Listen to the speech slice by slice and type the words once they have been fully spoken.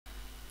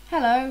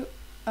Hello,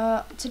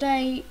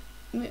 today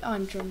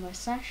I'm joined by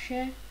Sash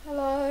here.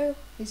 Hello.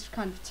 He's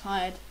kind of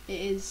tired. It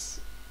is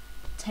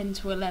 10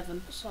 to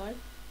 11. Sorry.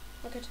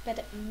 I go to bed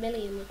at a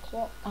million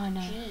o'clock. I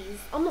know. Jeez.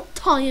 I'm not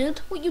tired.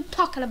 What are you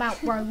talking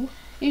about, bro?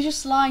 You're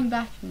just lying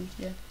back and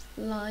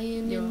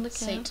Lying Your in the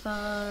seat.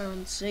 campfire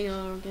and sing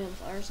our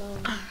campfire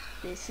song.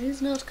 This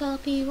is not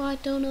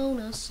copyright, don't own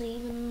us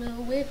even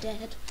though we're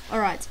dead.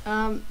 Alright,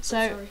 so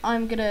sorry.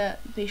 I'm gonna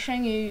be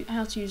showing you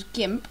how to use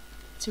Gimp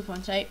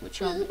 2.8,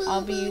 which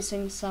I'll be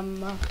using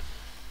some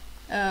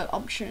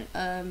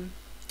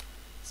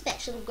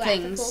Special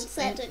graphical things.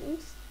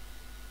 settings.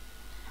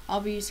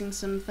 I'll be using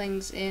some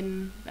things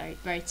in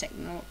very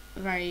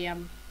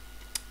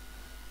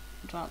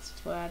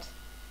advanced word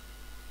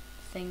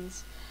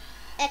things.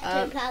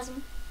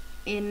 Ectoplasm.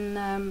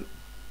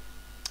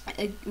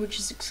 Which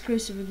is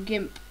exclusive in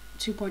Gimp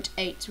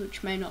 2.8,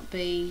 which may not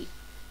be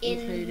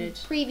included.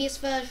 In previous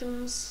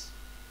versions.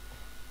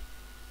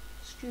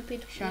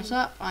 Stupid. Shut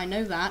up, I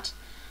know that.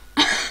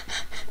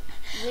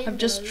 Windows. I've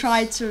just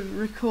tried to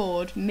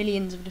record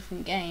millions of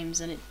different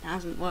games and it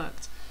hasn't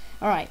worked.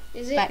 Alright,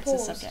 back to the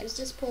subject. Is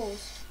this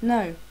paused? No,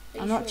 Are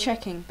I'm you not sure?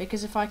 checking,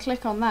 because if I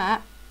click on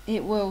that,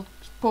 it will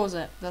pause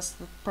it. That's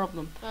the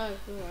problem. Oh,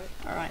 alright.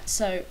 Alright,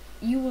 so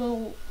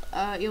you'll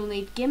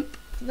need Gimp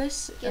for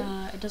this.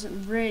 Gimp. It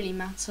doesn't really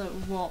matter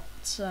what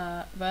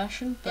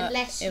version, but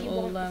unless it you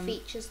will, want the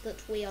features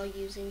that we are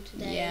using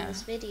today yeah. in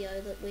this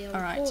video that we are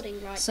Alright,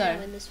 recording right so-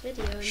 now in this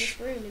video, in this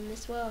room, in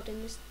this world,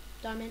 in this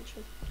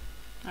dimension.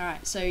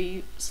 Alright, so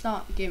you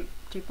start Gimp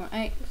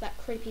 2.8. With that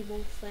creepy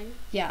wolf thing.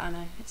 Yeah, I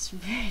know, it's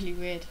really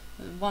weird.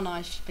 One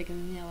eye's just bigger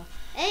than the other.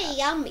 Hey,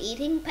 I'm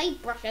eating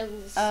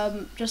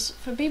paintbrushes. Just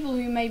for people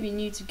who may be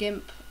new to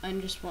Gimp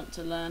and just want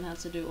to learn how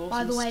to do awesome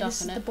By the way, stuff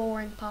this is in the it.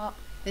 boring part.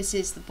 This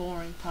is the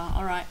boring part.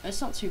 Alright, it's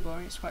not too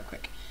boring, it's quite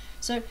quick.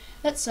 So,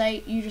 let's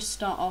say you just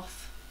start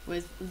off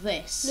with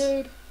this.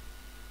 Noob.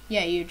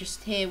 Yeah, you're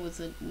just here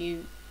with a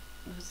new,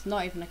 it's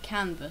not even a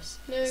canvas.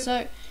 Noob.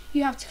 So,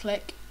 you have to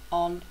click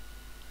on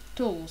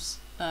Tools,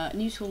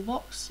 New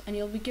Toolbox, and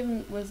you'll be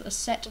given with a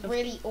set of...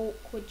 Really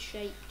awkward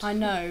shaped. I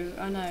know.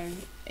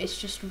 It's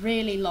just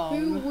really long.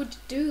 Who would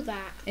do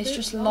that? It's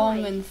just Why?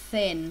 long and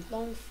thin.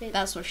 long fit.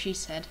 That's what she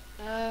said.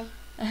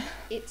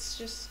 It's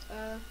just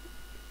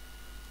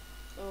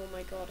oh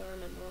my god, I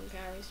remember on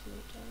Gary's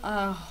meltdown.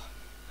 Oh,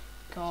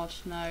 God,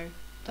 no.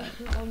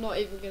 I'm not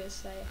even gonna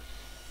say it.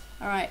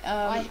 Alright,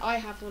 I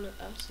have one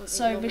something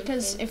so long and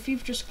because thin. if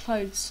you've just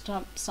closed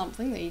up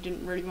something that you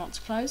didn't really want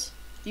to close,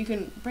 you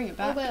can bring it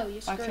back well,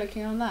 you're by screwed.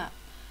 clicking on that.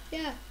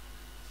 Yeah,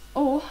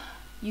 Or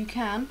you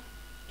can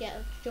get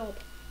a job.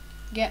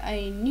 get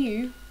a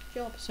new,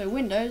 Job. so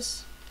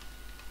Windows,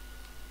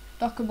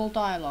 dockable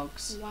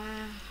dialogues. Wow.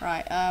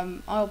 Right,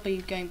 I'll be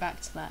going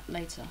back to that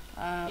later.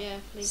 Yeah,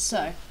 please.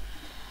 So,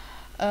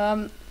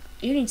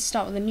 you need to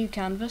start with a new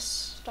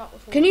canvas. Start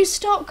with Can you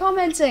stop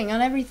commenting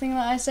on everything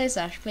that I say,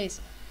 Sash, please?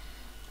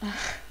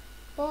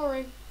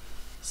 boring.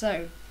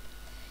 So,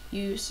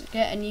 you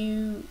get a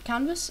new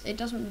canvas. It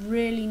doesn't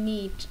really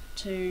need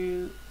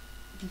to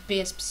be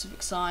a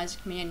specific size.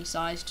 It can be any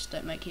size, just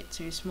don't make it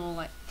too small,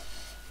 like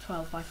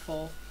 12 by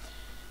 4,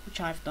 which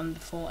I've done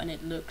before, and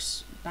it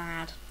looks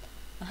bad.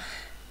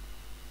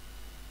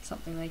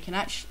 Something they can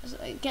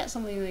actually get,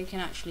 something they can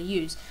actually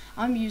use.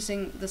 I'm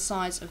using the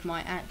size of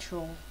my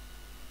actual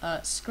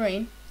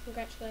screen.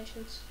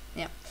 Congratulations.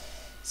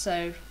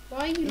 So Why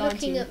are you 19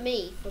 looking at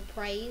me for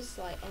praise?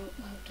 Like, oh,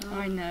 well done.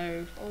 I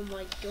know. Oh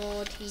my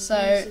god, he So,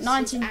 uses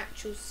 19 his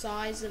actual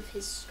size of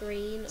his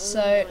screen. So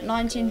oh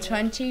my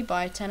 1920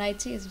 by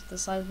 1080 is the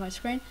size of my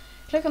screen.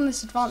 Click on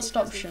this advanced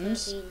god.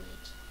 options 2013,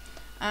 mate.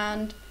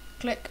 and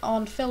click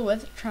on fill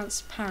with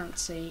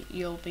transparency.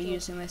 You'll be Sure.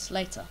 using this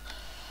later.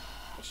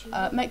 Yes, you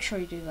will. Make sure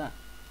you do that.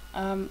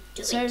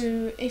 Do So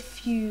it.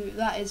 if you,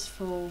 that is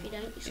for, If you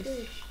don't, you're screwed.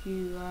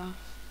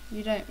 if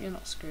you don't, you're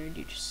not screwed.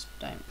 You just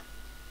don't.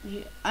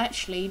 You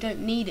don't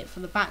need it for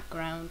the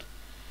background.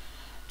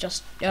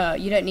 Just you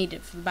don't need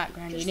it for the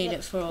background. Just you need it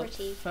looks for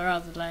pretty.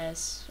 other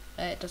layers.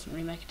 It doesn't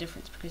really make a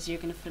difference because you're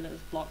going to fill it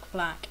with block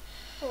black.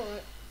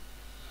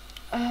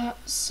 Alright.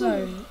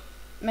 So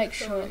make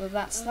sure that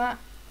that's that.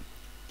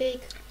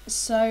 Big.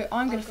 So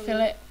I'm going to ugly fill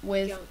it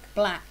with junk.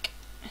 black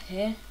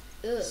here.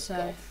 Ugh, So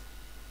goth.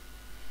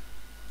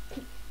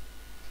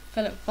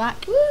 fill it with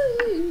black.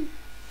 Woo!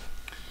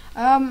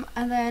 And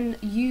then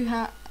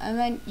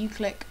you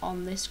click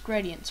on this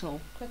gradient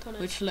tool, Click on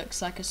it. which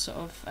looks like a sort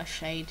of a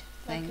shade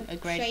thing, like a a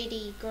gradient.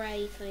 shady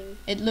grey thing.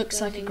 It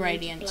looks like a going into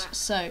gradient. black.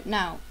 So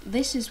now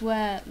this is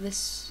where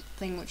this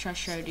thing which I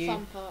showed The you.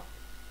 fun part.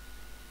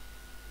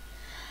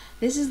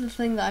 This is the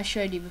thing that I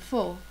showed you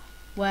before,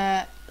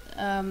 where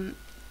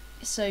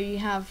so you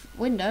have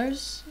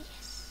Windows,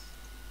 Yes.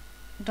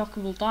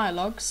 dockable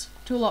dialogues,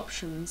 tool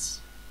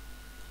options.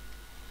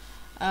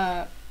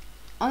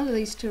 Under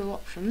these tool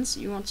options,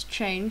 you want to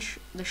change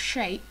the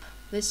shape.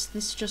 This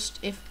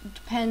just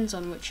depends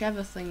on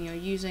whichever thing you're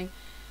using,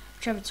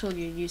 whichever tool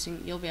you're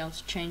using. You'll be able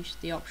to change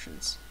the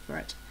options for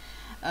it.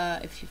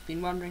 If you've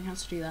been wondering how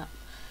to do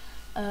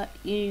that,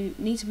 you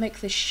need to make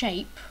the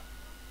shape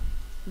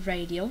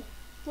radial.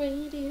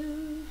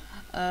 Don't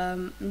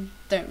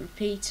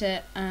repeat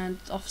it, and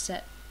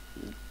offset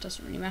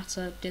doesn't really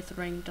matter.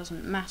 Dithering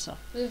doesn't matter.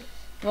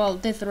 Well,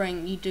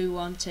 dithering you do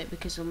want it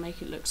because it'll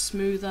make it look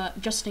smoother,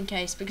 just in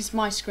case, because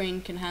my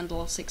screen can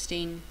handle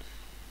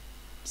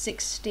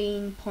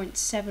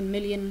 16.7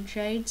 million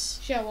shades.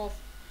 Show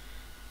off.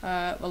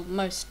 Well,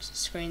 most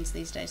screens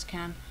these days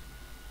can.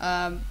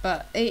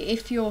 But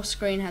if your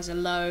screen has a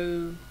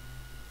low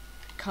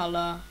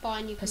color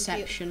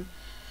perception,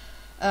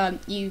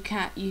 you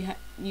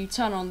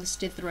turn on this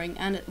dithering,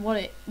 and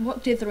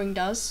what dithering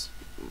does,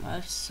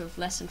 a sort of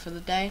lesson for the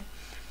day,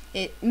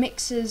 it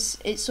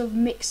sort of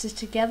mixes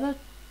together.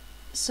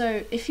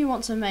 So if you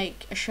want to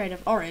make a shade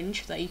of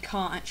orange that you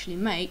can't actually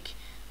make,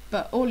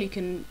 but all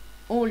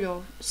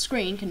your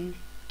screen can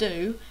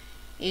do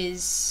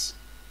is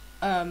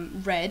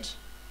red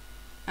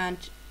and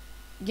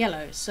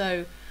yellow.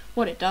 So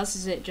what it does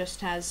is it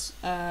just has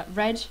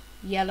red,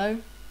 yellow,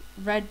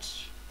 a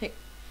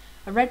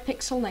red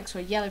pixel next to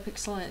a yellow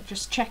pixel, and it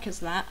just checkers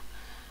that,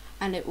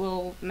 and it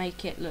will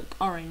make it look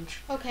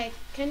orange. Okay,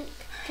 can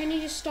you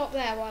just stop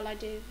there while I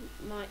do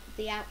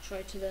the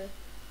outro to the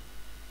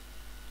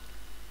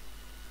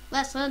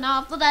lesson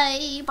of the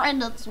day,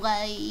 Brendan's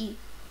way.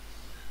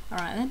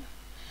 Alright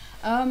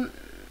then.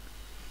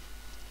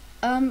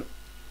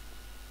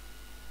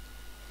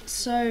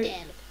 So Yeah, look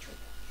at your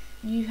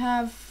watch. you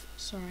have,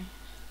 sorry.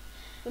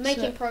 We're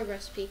making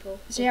progress, people.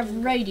 So you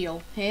have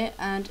radial here,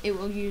 and it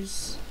will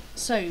use,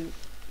 so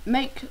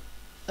make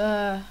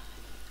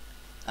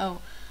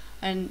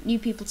and new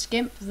people to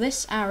Gimp,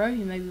 this arrow,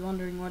 you may be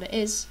wondering what it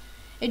is,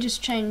 it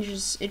just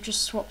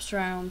swaps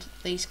around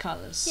these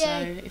colours. Yay. So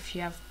if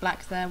you have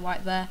black there,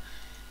 white there,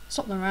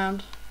 swap them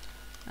around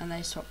and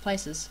they swap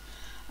places.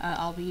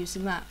 I'll be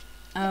using that.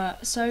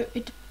 So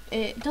it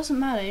doesn't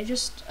matter, it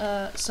just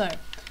so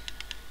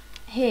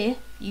here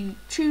you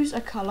choose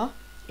a colour.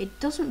 It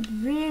doesn't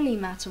really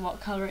matter what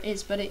colour it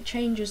is, but it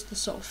changes the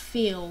sort of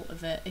feel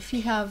of it. If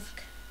you have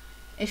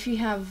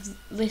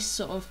this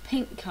sort of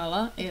pink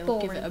colour, it'll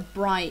give it a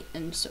bright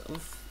and sort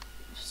of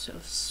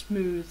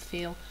smooth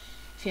feel.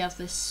 If you have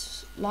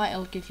this light,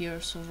 it'll give you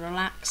a sort of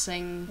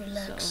relaxing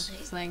sort of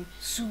thing.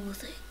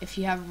 Soothing. If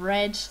you have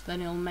red,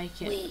 then it'll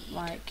make it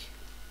like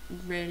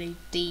really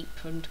deep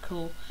and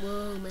cool.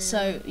 Whoa, man.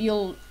 So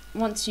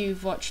once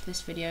you've watched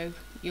this video,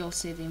 you'll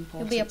see the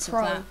importance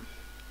of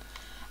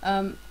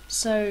that.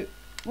 So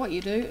what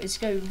you do is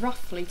go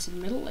roughly to the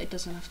middle. It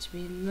doesn't have to be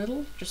in the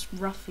middle, just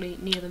roughly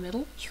near the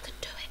middle. You can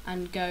do it.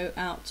 And go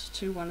out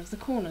to one of the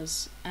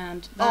corners,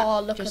 and that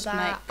look just at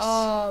that. makes.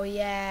 Oh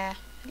yeah,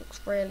 it looks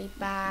really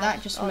bad.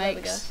 That just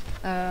makes.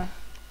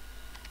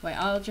 Wait,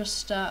 I'll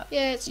just. Yeah,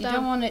 it's you done.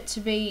 don't want it to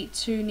be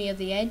too near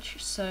the edge,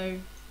 so.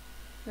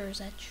 Where's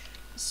edge?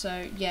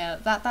 So yeah,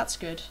 that's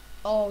good.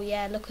 Oh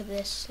yeah, look at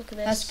this. Look at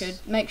this. That's good.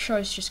 Make sure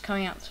it's just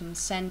coming out from the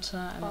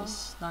centre, and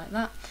it's like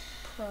that.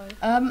 Pro.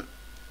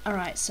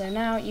 Alright, so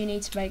now you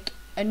need to make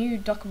a new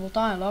dockable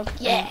dialogue.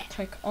 Yeah. And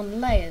click on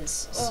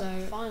layers. Oh,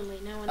 So finally,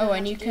 now I know how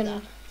and to you do can.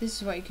 that.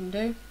 This is what you can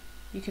do.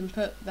 You can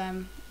put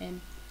them in.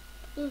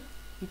 Mm.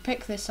 You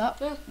pick this up.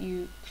 Yeah.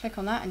 You click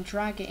on that and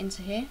drag it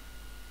into here,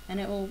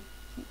 and it will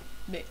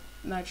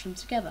merge them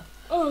together.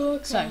 Oh,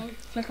 okay. So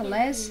click on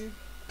layers.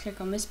 Click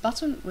on this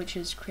button, which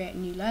is create a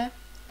new layer.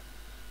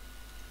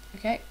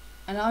 Okay,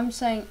 and I'm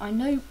saying, I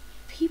know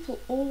people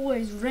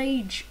always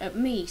rage at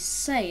me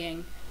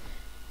saying,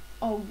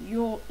 oh,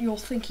 you're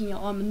thinking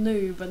I'm a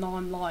noob and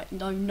I'm like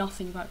know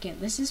nothing about Gimp.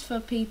 This is for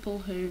people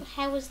who.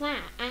 How is that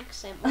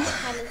accent? What the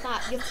hell is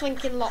that? You're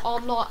thinking like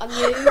I'm like a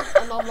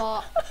noob, and I'm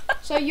like.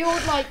 So you're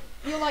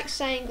like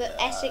saying that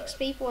Essex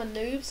people are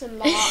noobs, and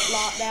like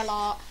they're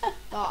like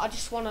I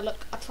just want to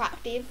look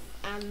attractive,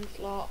 and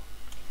like.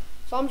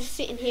 So I'm just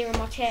sitting here in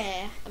my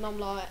chair, and I'm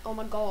like, oh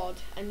my god,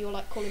 and you're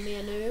like calling me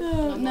a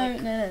noob. And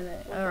I'm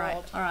No. Oh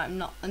Alright,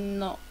 God. I'm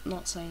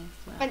not saying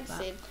anything like that.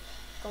 Offensive.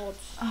 God.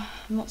 I'm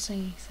not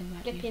saying anything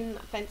like you. Flipping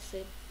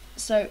offensive.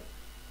 So,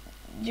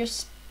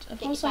 just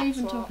Get what was your I backs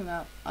even right. talking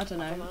about? I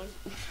don't I know. don't know.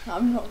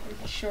 I'm not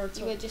really sure at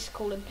You all. were just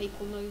calling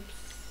people noobs.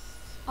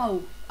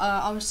 Oh,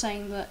 I was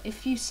saying that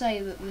if you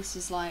say that this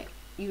is like,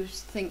 you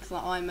think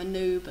that I'm a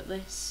noob at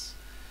this,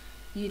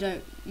 you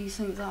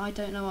think that I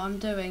don't know what I'm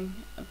doing.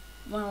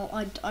 Well,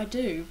 I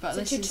do, but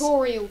It's this a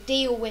tutorial.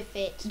 Deal with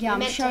it. Yeah, We're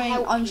meant to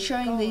help I'm you.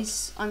 showing God.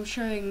 these. I'm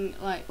showing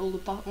like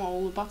what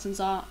all the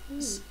buttons are.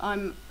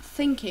 I'm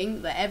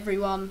thinking that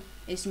everyone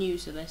is new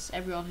to this.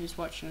 Everyone who's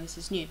watching this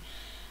is new.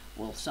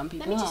 Well, some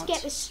people Let me aren't. just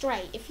get this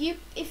straight. If you're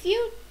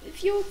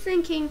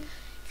thinking,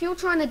 if you're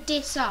trying to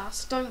diss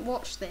us, don't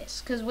watch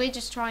this, because we're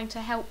just trying to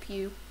help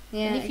you.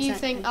 Yeah, And if you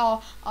exactly. think,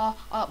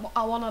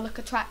 I want to look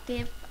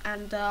attractive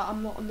and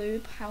I'm not a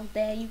noob, how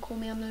dare you call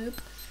me a noob?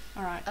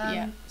 All right.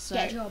 Yeah. So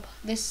get a job.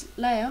 this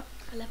layer,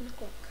 11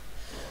 o'clock.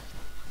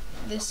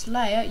 this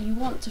layer, you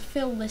want to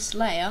fill this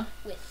layer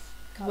With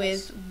with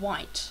colours.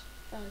 white.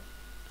 Oh.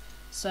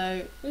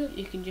 So Mm.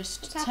 you can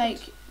just What's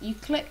happened? you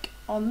click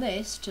on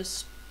this to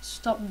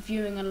stop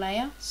viewing a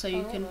layer, so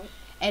you Oh, can. alright.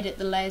 edit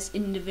the layers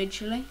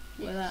individually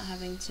without Yes.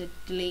 having to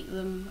delete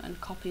them and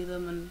copy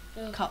them and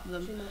Ugh, cut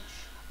them. Too much.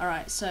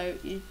 Alright, so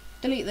you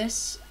delete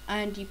this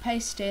and you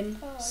paste in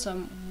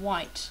some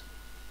white,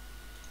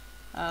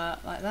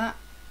 like that.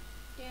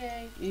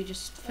 Yay. You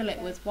just fill it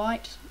Okay. with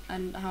white,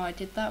 and how I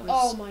did that was...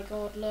 Oh my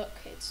god, look,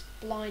 it's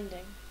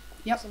blinding.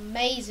 Yep. It's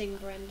amazing,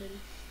 Brendan.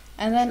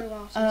 And then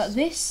True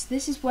artist.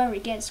 this is where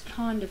it gets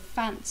kind of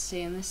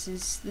fancy, and this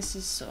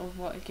is sort of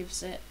what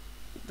gives it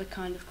the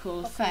kind of cool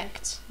Okay.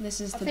 effect. This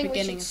is I the think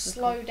beginning we of should the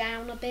slow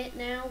down a bit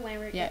now,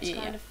 where it Yeah, gets yeah,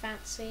 kind yeah. of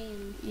fancy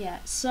and Yeah,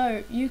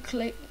 so you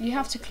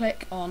have to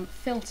click on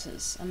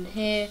filters, and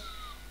here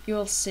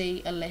you'll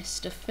see a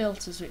list of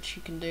filters which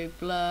you can do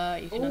blur,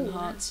 you can Ooh.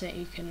 enhance it,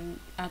 you can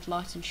add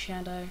light and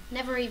shadow.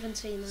 never even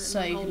seen that.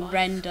 So in my you whole can life.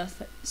 render,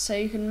 so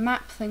you can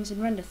map things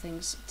and render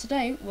things.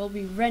 Today we'll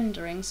be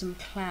rendering some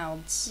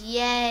clouds.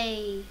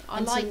 Yay! I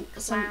And like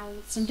some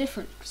clouds. Some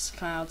different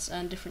clouds,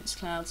 and different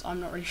clouds. I'm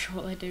not really sure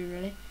what they do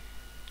really.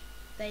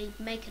 They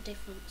make a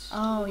difference. to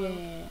Oh the yeah,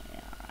 world. yeah.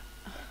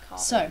 I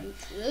can't So-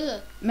 really-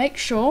 Ugh. Make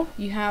sure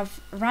you have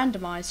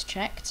randomized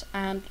checked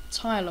and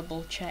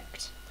tileable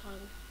checked.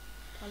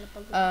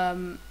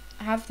 Tyler,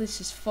 Have this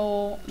as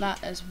 4,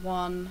 that as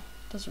 1.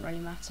 Doesn't really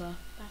matter.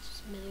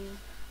 that's a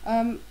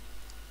million.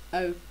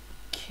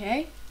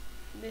 Okay.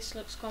 This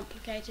looks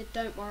complicated.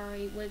 Don't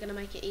worry, we're gonna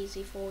make it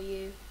easy for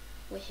you.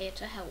 We're here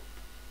to help.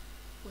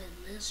 When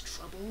there's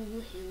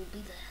trouble, he'll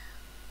be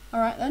there. All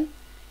right then.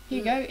 Here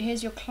you Mm. go.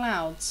 Here's your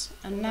clouds,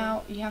 and Mhm.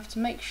 now you have to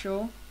make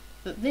sure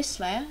that this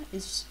layer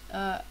is.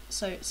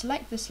 So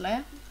select this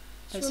layer.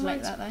 Don't This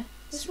select reminds- that there.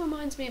 This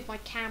reminds me of my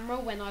camera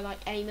when I like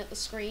aim at the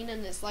screen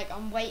and it's like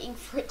I'm waiting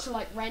for it to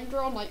like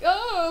render. I'm like,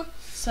 oh.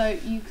 So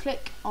you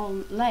click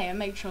on layer,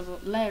 make sure the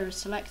layer is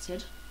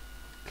selected.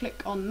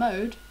 Click on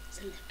mode,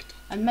 Select.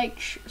 and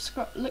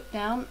look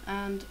down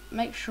and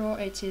make sure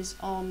it is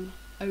on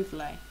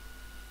overlay.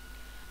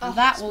 And Oh, that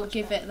that's will much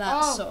give better. it that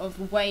Oh. sort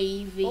of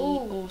wavy,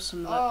 Oh.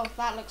 awesome look. Oh,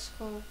 that looks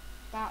cool.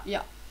 That.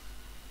 Yeah.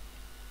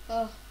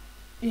 Oh,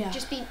 Yeah,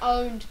 just been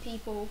owned,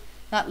 people.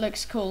 that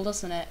looks cool,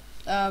 doesn't it?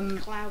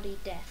 Cloudy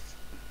death.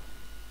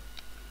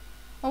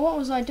 Oh, what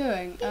was I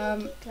doing?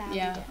 Cloudy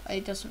Yeah, death.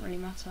 it doesn't really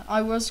matter.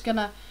 I was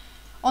gonna,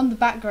 on the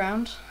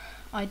background,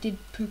 I did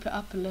poop it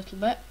up a little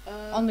bit.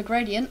 On the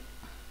gradient,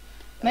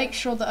 make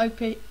sure the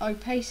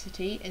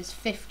opacity is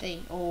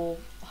 50 or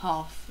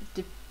half.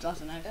 I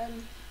don't know.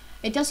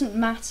 It doesn't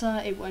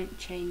matter. It won't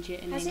change it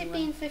in Has any it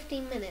way. been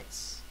 15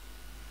 minutes?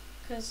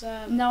 Because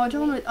No, I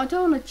don't want to. I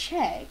don't want to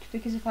check,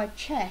 because if I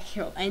check,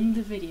 it'll end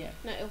the video.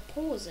 No, it'll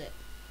pause it.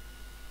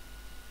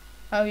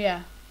 Oh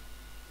yeah.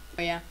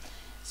 Oh yeah.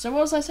 So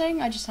what was I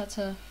saying? I just had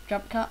to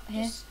jump cut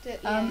here. Just,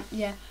 yeah.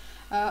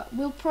 Yeah.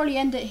 We'll probably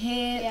end it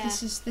here. Yeah.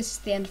 This is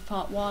the end of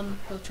part 1.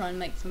 We'll try and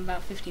make them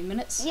about 15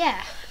 minutes.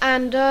 Yeah,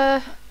 and I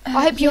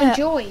hope you yeah.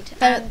 enjoyed.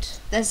 There- And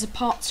There's a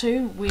part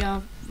 2. We're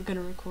going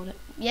to record it.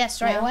 yeah,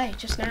 straight Yeah. away,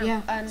 just now.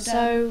 Yeah. And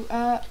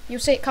So you'll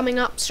see it coming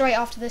up straight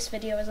after this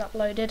video is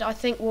uploaded. I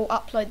think we'll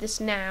upload this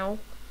now.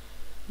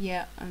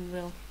 yeah, and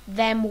we'll.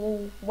 Then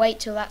we'll wait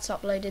till that's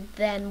uploaded.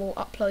 Then we'll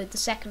upload the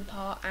second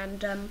part.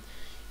 And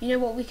you know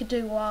what we could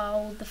do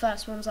while the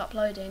first one's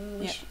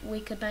uploading? Yeah. We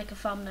could make a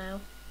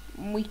thumbnail.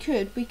 We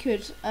could.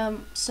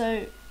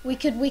 So We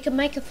could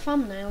make a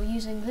thumbnail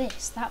using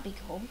this. That'd be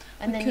cool.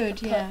 And We then you could,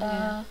 could put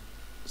yeah.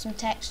 some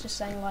text just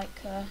saying like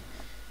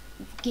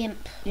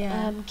Gimp.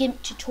 yeah.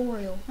 Gimp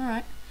tutorial. All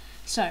right.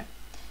 So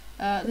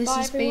this Goodbye,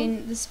 has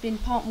everyone. been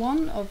part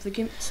 1 of the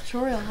Gimp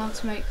tutorial, how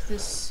to make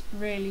this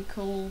really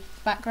cool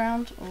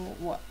background,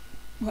 or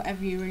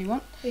whatever you really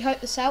want. We hope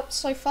this helped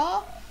so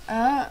far.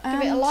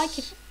 Give it a like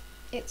if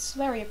it's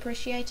very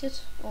appreciated,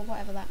 or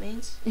whatever that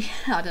means. Yeah,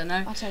 I don't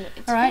know. I don't know.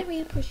 It's All right. very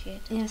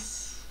appreciated.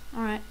 Yes.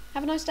 All right.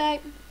 Have a nice day.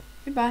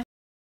 Goodbye.